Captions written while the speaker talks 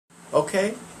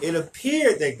Okay, it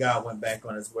appeared that God went back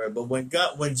on his word, but when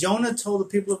Jonah told the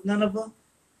people of Nineveh,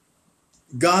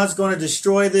 God's going to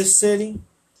destroy this city,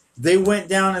 they went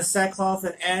down in sackcloth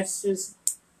and ashes,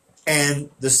 and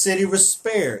the city was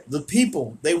spared. The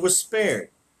people, they were spared.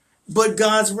 But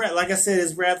God's wrath, like I said,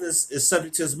 his wrath is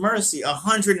subject to his mercy.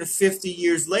 150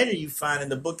 years later, you find in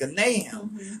the book of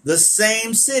Nahum, the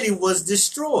same city was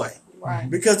destroyed. Right.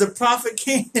 Because the prophet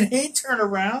came and he turned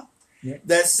around. Yeah.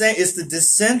 That same it's the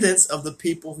descendants of the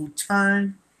people who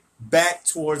turned back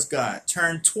towards God,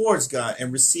 turned towards God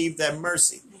and received that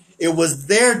mercy. It was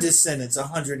their descendants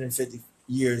 150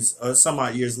 years or some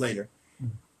odd years later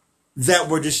that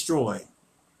were destroyed.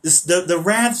 The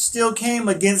wrath still came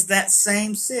against that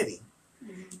same city.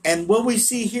 And what we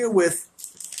see here with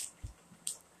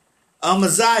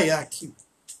Amaziah, I keep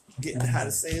getting how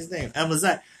to say his name,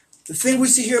 Amaziah. The thing we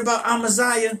see here about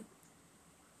Amaziah,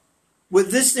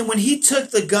 with this thing, when he took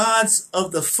the gods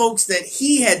of the folks that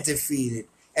he had defeated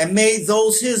and made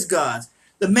those his gods,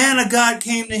 the man of God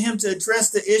came to him to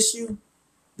address the issue.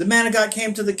 The man of God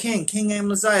came to the king, King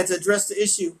Amaziah, to address the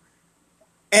issue.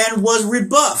 And was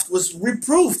rebuffed, was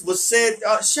reproofed, was said,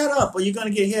 "Shut up, or you're going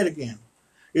to get hit again."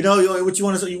 You know what you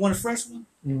want? You want a fresh one?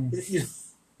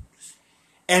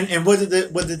 And what did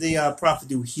the prophet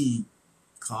do? He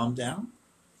calmed down.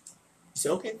 He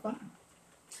said, "Okay, fine,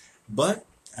 but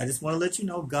I just want to let you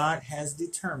know God has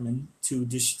determined to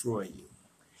destroy you."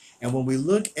 And when we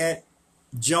look at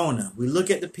Jonah, we look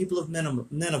at the people of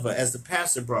Nineveh, as the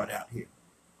pastor brought out here.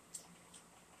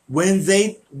 When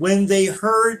they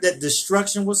heard that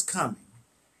destruction was coming,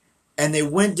 and they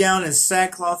went down in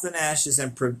sackcloth and ashes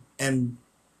and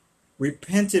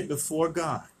repented before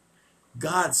God,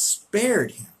 God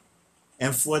spared him,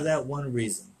 and for that one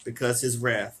reason, because his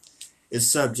wrath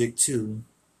is subject to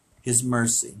his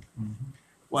mercy.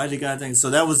 Why did God think so?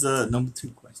 That was the number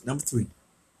 2 question. Number 3.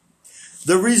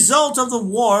 The result of the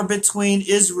war between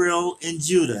Israel and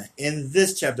Judah in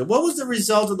this chapter. What was the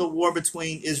result of the war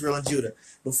between Israel and Judah?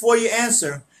 Before you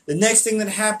answer, the next thing that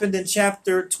happened in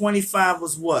chapter 25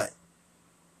 was what?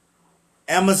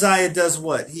 Amaziah does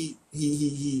what? He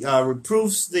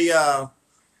reproofs the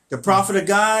prophet of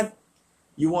God.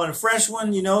 You want a fresh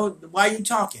one? You know, why are you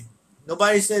talking?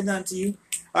 Nobody said nothing to you.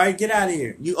 All right, get out of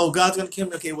here. God's going to kill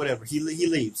him? Okay, whatever. He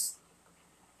leaves.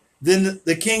 Then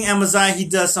the king Amaziah, he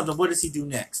does something. What does he do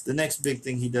next? The next big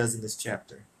thing he does in this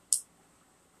chapter.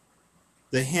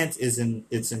 The hint is in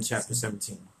chapter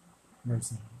 17.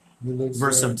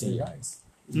 Verse 17.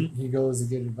 He goes to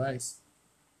get advice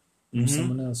from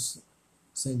someone else.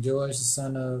 St. Joash, the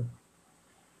son of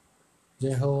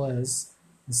Jehoaz,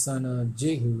 the son of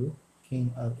Jehu,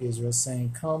 king of Israel,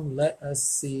 saying, "Come, let us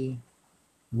see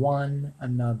one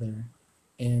another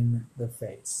in the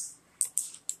face.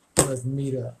 Let's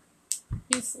meet up.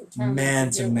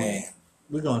 Man to man.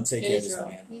 We're going to take care of this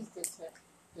man."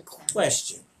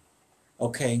 Question.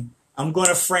 Okay. I'm going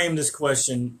to frame this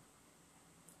question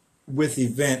with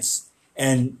events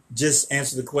and just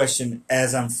answer the question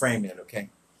as I'm framing it, okay?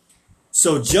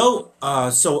 So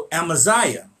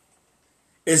Amaziah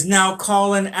is now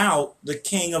calling out the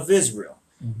king of Israel.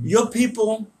 Your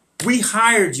people, we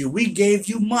hired you. We gave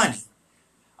you money.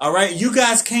 All right? You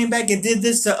guys came back and did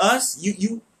this to us.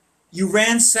 You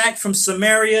ransacked from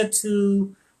Samaria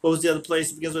to, what was the other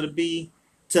place? It begins with a B.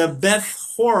 To Beth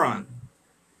Horon.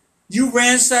 You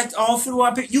ransacked all through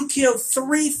our people. You killed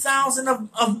 3,000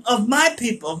 of my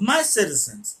people, of my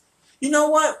citizens. You know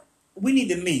what? We need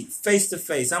to meet face to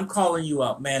face. I'm calling you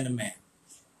out, man to man.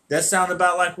 That sound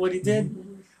about like what he did?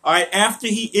 All right, after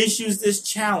he issues this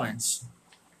challenge,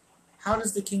 how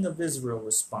does the king of Israel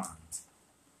respond?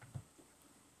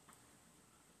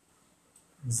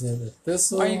 Is it a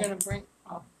thistle? Are you going to bring?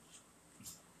 Oh.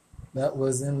 That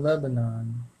was in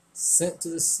Lebanon, sent to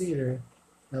the cedar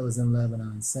that was in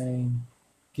Lebanon, saying,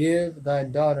 "Give thy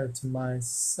daughter to my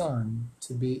son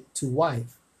to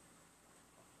wife."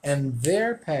 And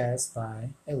there passed by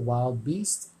a wild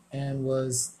beast, and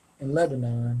was in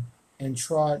Lebanon, and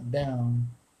trod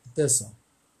down the thistle.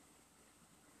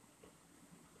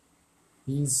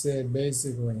 He said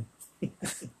basically,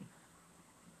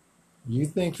 you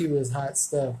think he was hot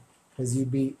stuff because you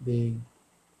beat the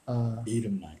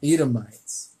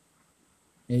Edomites.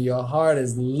 And your heart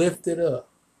is lifted up.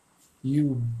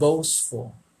 You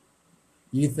boastful.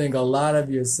 You think a lot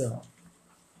of yourself.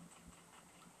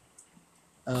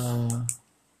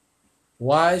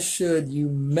 Why should you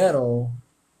meddle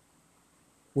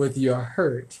with your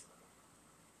hurt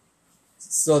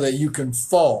so that you can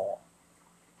fall?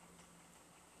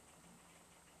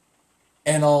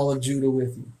 And all of Judah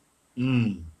with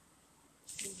you.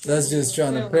 That's just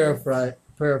trying to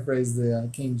paraphrase the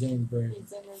King James version.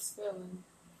 He's in his feelings.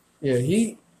 Yeah,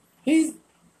 he.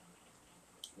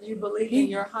 You believe in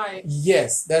your hype.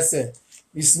 Yes, that's it.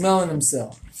 He's smelling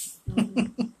himself.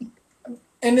 Mm-hmm.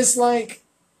 And it's like,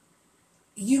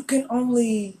 you can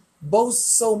only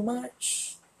boast so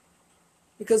much.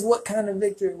 Because what kind of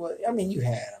victory was, I mean, you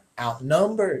had them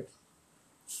outnumbered.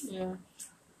 Yeah.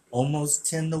 Almost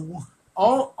 10-1.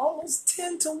 Almost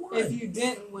 10-1. If you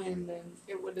didn't win, then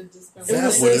it would have just been.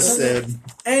 That would have said.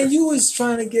 And you was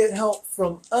trying to get help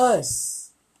from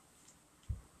us.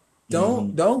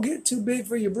 Don't get too big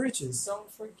for your britches.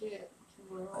 Don't forget,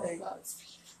 we're all God's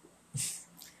people.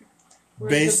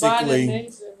 Basically,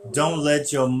 don't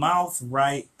let your mouth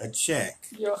write a check.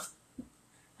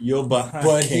 You're behind.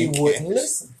 But he wouldn't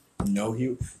listen. No,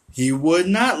 he would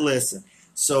not listen.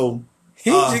 So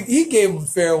he gave him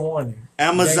fair warning.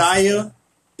 Amaziah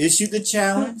issued the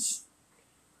challenge.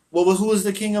 Who was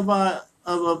the king of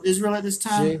Israel at this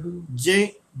time?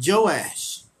 Jehu.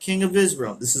 Joash, king of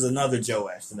Israel. This is another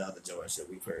Joash that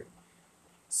we've heard.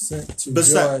 Sent to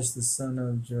Joash, the son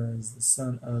of Joash, the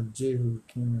son of Jehu,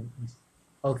 king of Israel.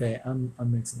 Okay, I'm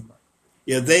mixing them up.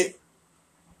 Yeah,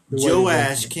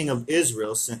 Joash, king of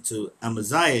Israel, sent to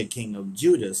Amaziah, king of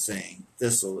Judah, saying,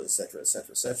 thistle, etc.,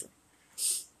 etc., etc.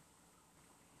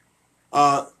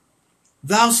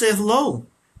 Thou sayest, lo,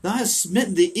 thou hast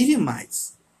smitten the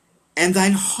Edomites, and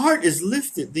thine heart is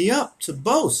lifted thee up to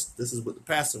boast. This is what the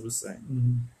pastor was saying.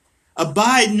 Mm-hmm.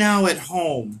 Abide now at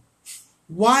home.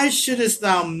 Why shouldest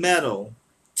thou meddle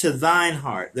to thine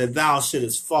heart, that thou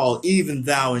shouldest fall, even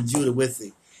thou and Judah with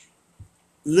thee?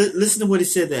 Listen to what he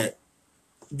said, that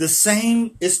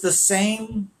it's the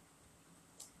same.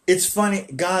 It's funny,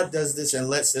 God does this and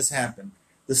lets this happen.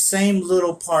 The same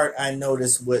little part I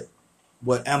noticed what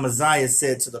Amaziah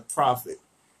said to the prophet.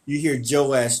 You hear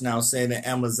Joash now saying to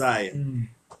Amaziah,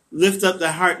 lift up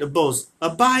thy heart to boast.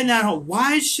 Abide not home.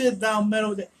 Why should thou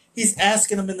meddle? He's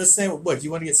asking him in the same, what,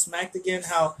 you want to get smacked again?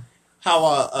 How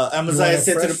Amaziah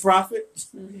said to the prophet?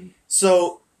 Mm-hmm.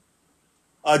 So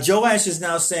Joash is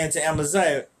now saying to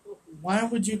Amaziah, why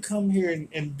would you come here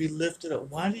and be lifted up?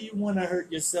 Why do you want to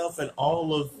hurt yourself and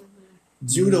all of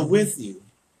Judah with you?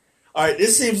 All right,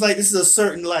 this seems like this is a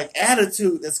certain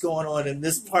attitude that's going on in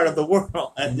this part of the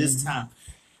world at this time.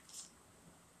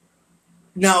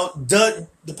 Now, the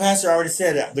pastor already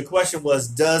said that. The question was,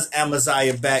 does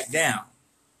Amaziah back down?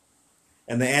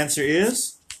 And the answer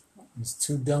is? He's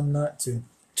too dumb not to.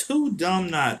 Too dumb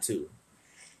not to.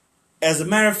 As a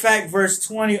matter of fact, verse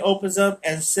 20 opens up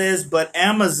and says, but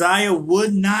Amaziah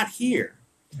would not hear,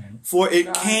 for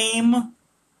it came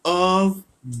of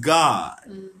God,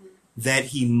 that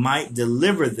he might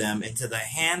deliver them into the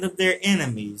hand of their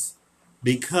enemies,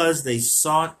 because they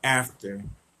sought after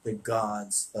the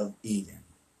gods of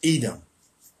Edom.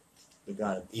 The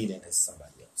God of Edom is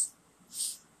somebody else.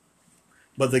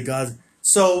 But the gods.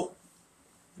 So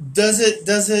does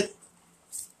it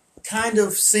kind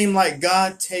of seem like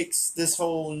God takes this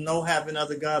whole no having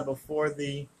other God before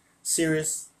the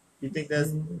serious? You think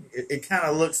that's it kind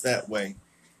of looks that way.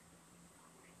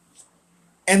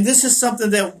 And this is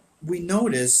something that we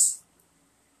notice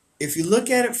if you look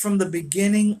at it from the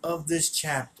beginning of this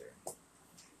chapter,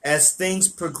 as things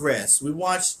progress.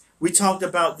 We talked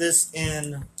about this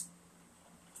in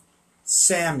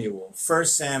Samuel, 1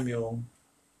 Samuel,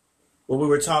 where we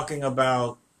were talking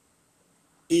about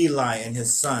Eli and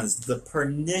his sons, the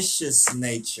pernicious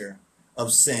nature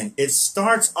of sin. It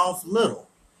starts off little.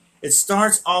 It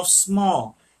starts off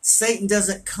small. Satan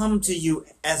doesn't come to you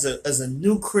as a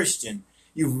new Christian.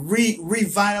 You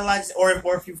revitalize, or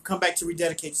if you've come back to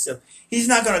rededicate yourself, he's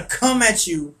not going to come at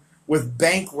you with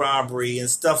bank robbery and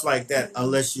stuff like that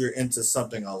unless you're into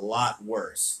something a lot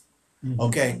worse.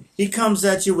 Okay? He comes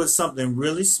at you with something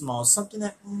really small, something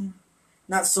that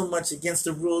not so much against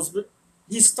the rules, but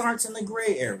he starts in the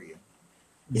gray area.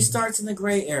 He starts in the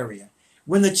gray area.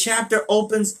 When the chapter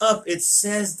opens up, it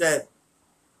says that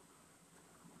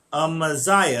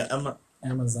Amaziah,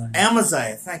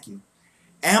 thank you.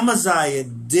 Amaziah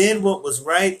did what was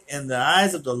right in the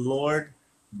eyes of the Lord,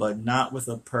 but not with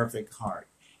a perfect heart.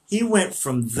 He went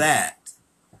from that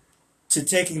to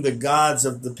taking the gods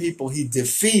of the people he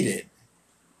defeated,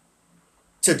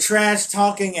 to trash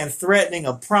talking and threatening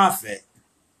a prophet,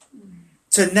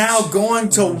 to now going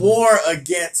to war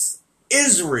against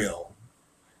Israel.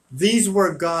 These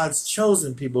were God's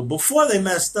chosen people before they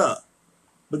messed up.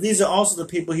 But these are also the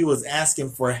people he was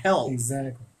asking for help.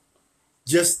 Exactly.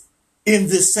 Just in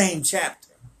this same chapter.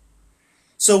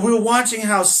 So we're watching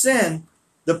how sin,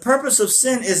 the purpose of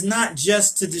sin is not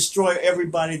just to destroy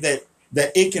everybody that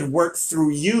it can work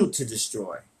through you to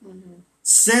destroy.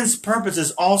 sin's purpose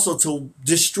is also to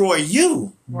destroy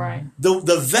you. Right.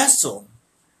 The vessel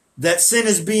that sin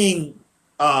is being,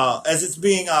 as it's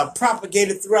being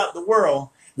propagated throughout the world,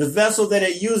 the vessel that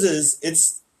it uses,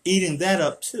 it's eating that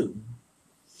up too.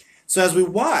 So as we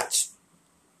watch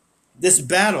this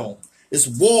battle, this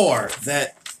war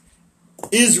that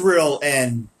Israel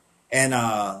and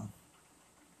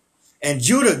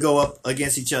Judah go up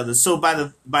against each other. So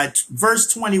by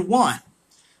verse 21,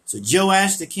 so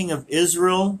Joash, the king of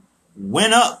Israel,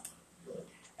 went up,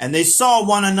 and they saw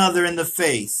one another in the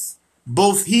face,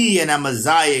 both he and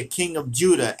Amaziah, king of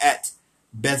Judah, at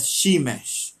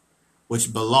Bethshemesh,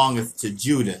 which belongeth to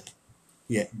Judah.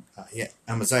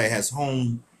 Amaziah has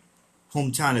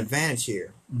hometown advantage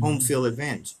here, home field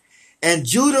advantage. And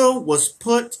Judah was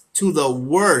put to the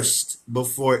worst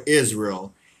before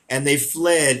Israel, and they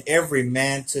fled every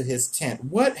man to his tent.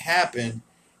 What happened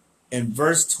in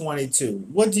verse 22?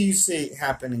 What do you see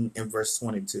happening in verse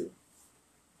 22?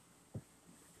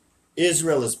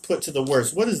 Israel is put to the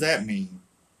worst. What does that mean?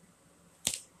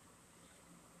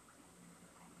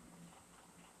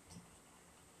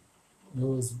 It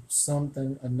was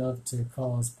something enough to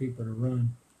cause people to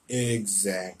run.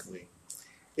 Exactly.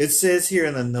 It says here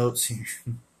in the notes here,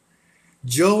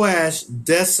 Joash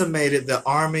decimated the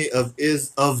army of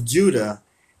Judah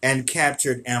and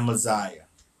captured Amaziah.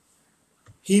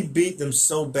 He beat them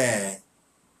so bad.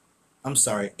 I'm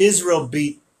sorry, Israel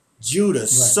beat Judah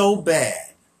so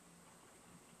bad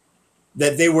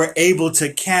that they were able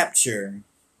to capture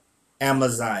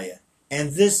Amaziah.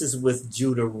 And this is with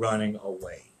Judah running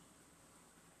away.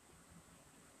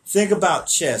 Think about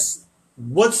chess.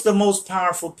 What's the most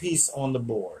powerful piece on the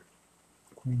board?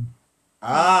 Queen.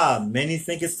 Many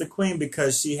think it's the queen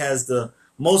because she has the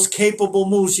most capable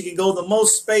moves. She can go the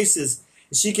most spaces.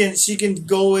 She can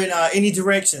go in any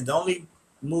direction. The only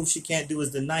move she can't do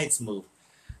is the knight's move.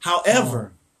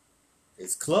 However,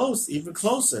 it's close, even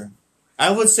closer.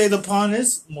 I would say the pawn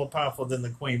is more powerful than the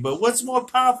queen. But what's more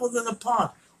powerful than the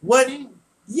pawn? What?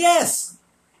 Yes.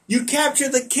 You capture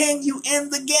the king, you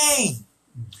end the game.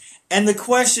 And the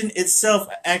question itself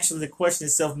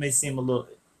may seem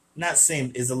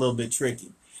is a little bit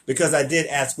tricky. Because I did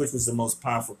ask which was the most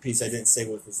powerful piece. I didn't say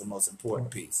which was the most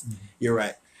important piece. Mm-hmm. You're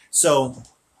right. So,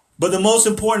 but the most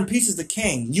important piece is the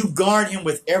king. You guard him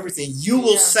with everything. You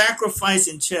will sacrifice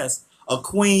in chess a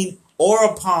queen or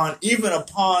a pawn, even a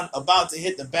pawn about to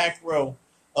hit the back row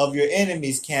of your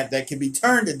enemy's camp that can be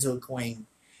turned into a queen.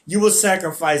 You will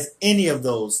sacrifice any of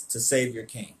those to save your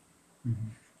king. Mm-hmm.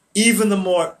 Even the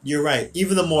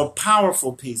more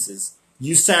powerful pieces,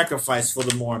 you sacrifice for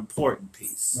the more important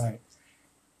piece. Right.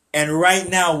 And right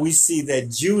now we see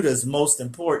that Judah's most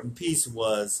important piece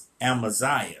was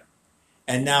Amaziah.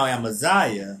 And now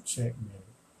Amaziah... Checkmate.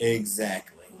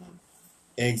 Exactly.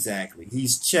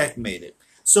 He's checkmated.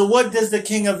 So what does the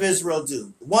king of Israel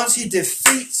do? Once he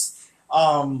defeats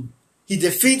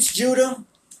Judah,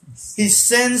 he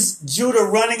sends Judah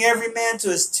running every man to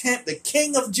his tent. The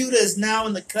king of Judah is now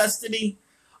in the custody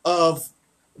of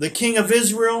the king of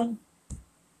Israel.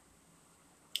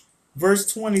 Verse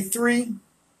 23.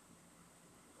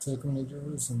 Took him to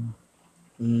Jerusalem.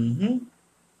 Mm-hmm.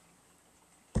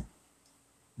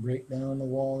 Break down the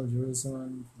wall of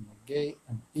Jerusalem from the gate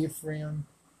of Ephraim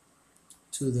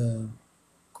to the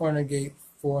corner gate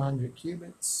 400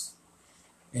 cubits.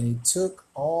 And he took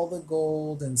all the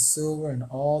gold and silver and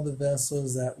all the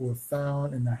vessels that were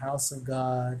found in the house of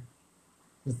God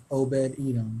with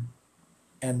Obed-Edom,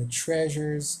 and the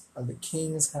treasures of the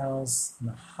king's house and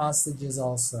the hostages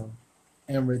also,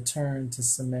 and returned to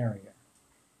Samaria.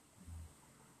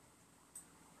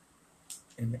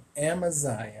 And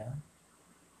Amaziah,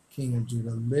 king of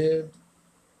Judah, lived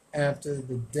after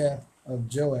the death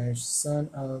of Joash, son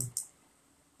of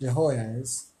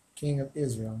Jehoahaz, king of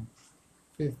Israel,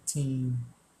 15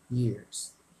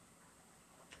 years.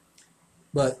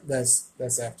 But that's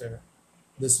after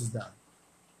this was done.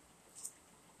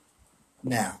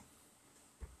 Now,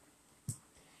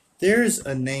 there's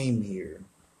a name here.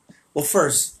 Well,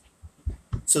 first,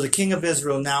 so the king of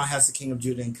Israel now has the king of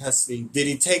Judah in custody. Did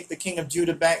he take the king of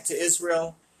Judah back to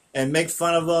Israel and make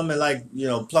fun of him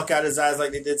and pluck out his eyes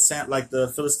like they did like the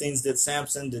Philistines did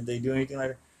Samson? Did they do anything like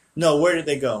that? No. Where did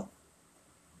they go?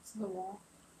 To the wall.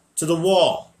 To the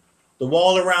wall. The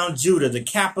wall around Judah, the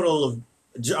capital of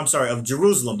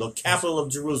Jerusalem, the capital of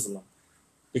Jerusalem,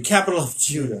 the capital of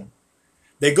Judah.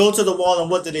 They go to the wall, and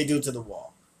what do they do to the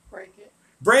wall?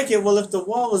 Break it. Well, if the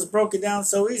wall was broken down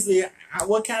so easily,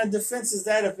 what kind of defense is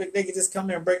that if they could just come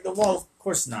there and break the wall? Of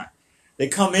course not. They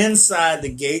come inside the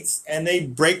gates and they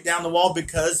break down the wall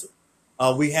because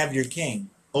we have your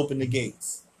king. Open the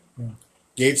gates. Yeah.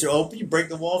 Gates are open. You break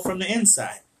the wall from the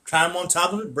inside. Climb on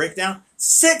top of it. Break down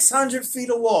 600 feet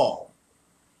of wall.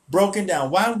 Broken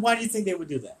down. Why do you think they would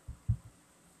do that?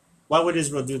 Why would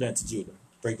Israel do that to Judah?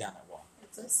 Break down that wall.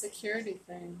 It's a security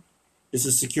thing. It's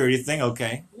a security thing,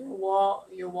 okay.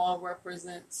 Your wall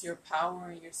represents your power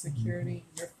and your security,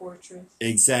 your fortress.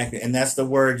 Exactly. And that's the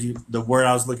word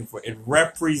I was looking for. It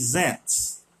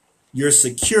represents your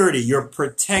security, your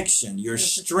protection, your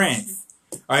strength.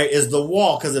 All right, is the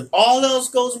wall. Because if all else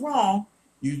goes wrong,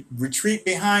 you retreat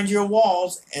behind your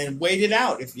walls and wait it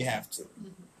out if you have to.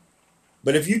 Mm-hmm.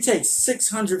 But if you take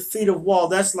 600 feet of wall,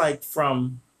 that's like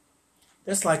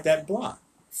that block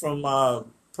from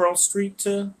Pearl Street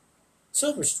to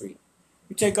Silver Street.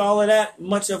 You take all of that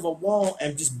much of a wall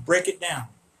and just break it down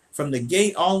from the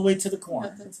gate all the way to the corner.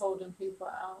 Nothing's holding people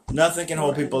out. Nothing can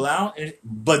hold people out.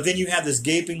 But then you have this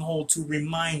gaping hole to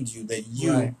remind you that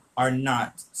you are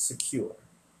not secure.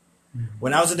 Mm-hmm.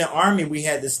 When I was in the Army, we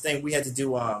had this thing. We had to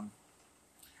do.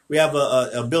 We have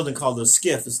a building called the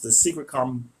SCIF. It's the Secret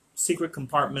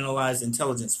Compartmentalized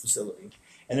Intelligence Facility.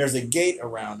 And there's a gate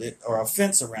around it, or a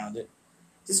fence around it.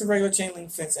 Just a regular chain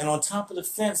link fence. And on top of the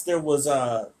fence, there was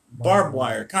barbed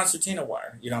wire, concertina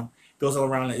wire. Goes all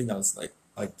around it. It's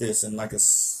like this, and like a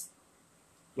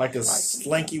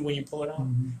slinky when you pull it out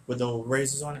with the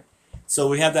razors on it. So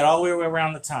we have that all the way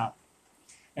around the top.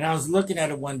 And I was looking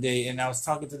at it one day, and I was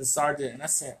talking to the sergeant, and I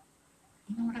said,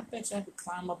 "You know what? I bet you I could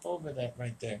climb up over that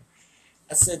right there."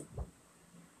 I said,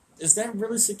 "Is that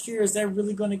really secure? Is that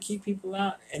really going to keep people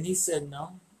out?" And he said,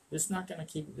 "No, it's not going to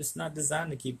keep. It's not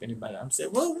designed to keep anybody out." I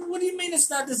said, "Well, what do you mean it's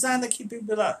not designed to keep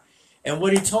people out?" And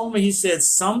what he told me, he said,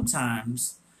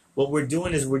 sometimes what we're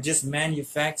doing is we're just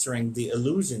manufacturing the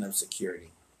illusion of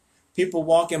security. People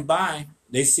walking by,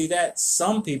 they see that.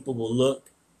 Some people will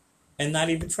look and not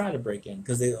even try to break in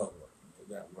because they got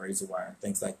razor wire,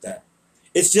 things like that.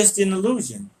 It's just an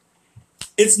illusion.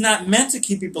 It's not meant to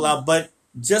keep people out, but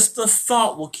just the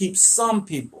thought will keep some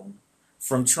people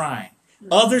from trying.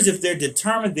 Others, if they're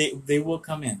determined, they will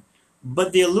come in.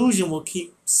 But the illusion will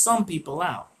keep some people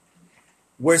out.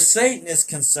 Where Satan is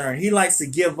concerned, he likes to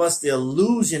give us the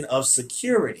illusion of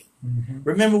security. Mm-hmm.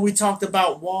 Remember we talked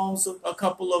about walls a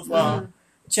couple of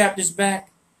chapters back?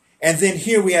 And then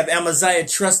here we have Amaziah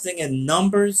trusting in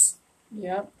numbers.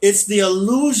 Yep. It's the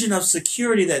illusion of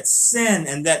security that sin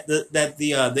and that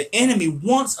the enemy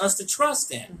wants us to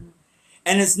trust in. Mm-hmm.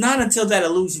 And it's not until that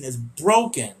illusion is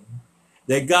broken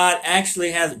that God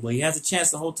actually he has a chance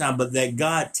the whole time, but that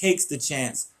God takes the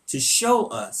chance to show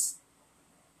us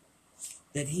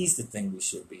that he's the thing we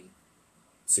should be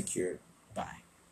secured by.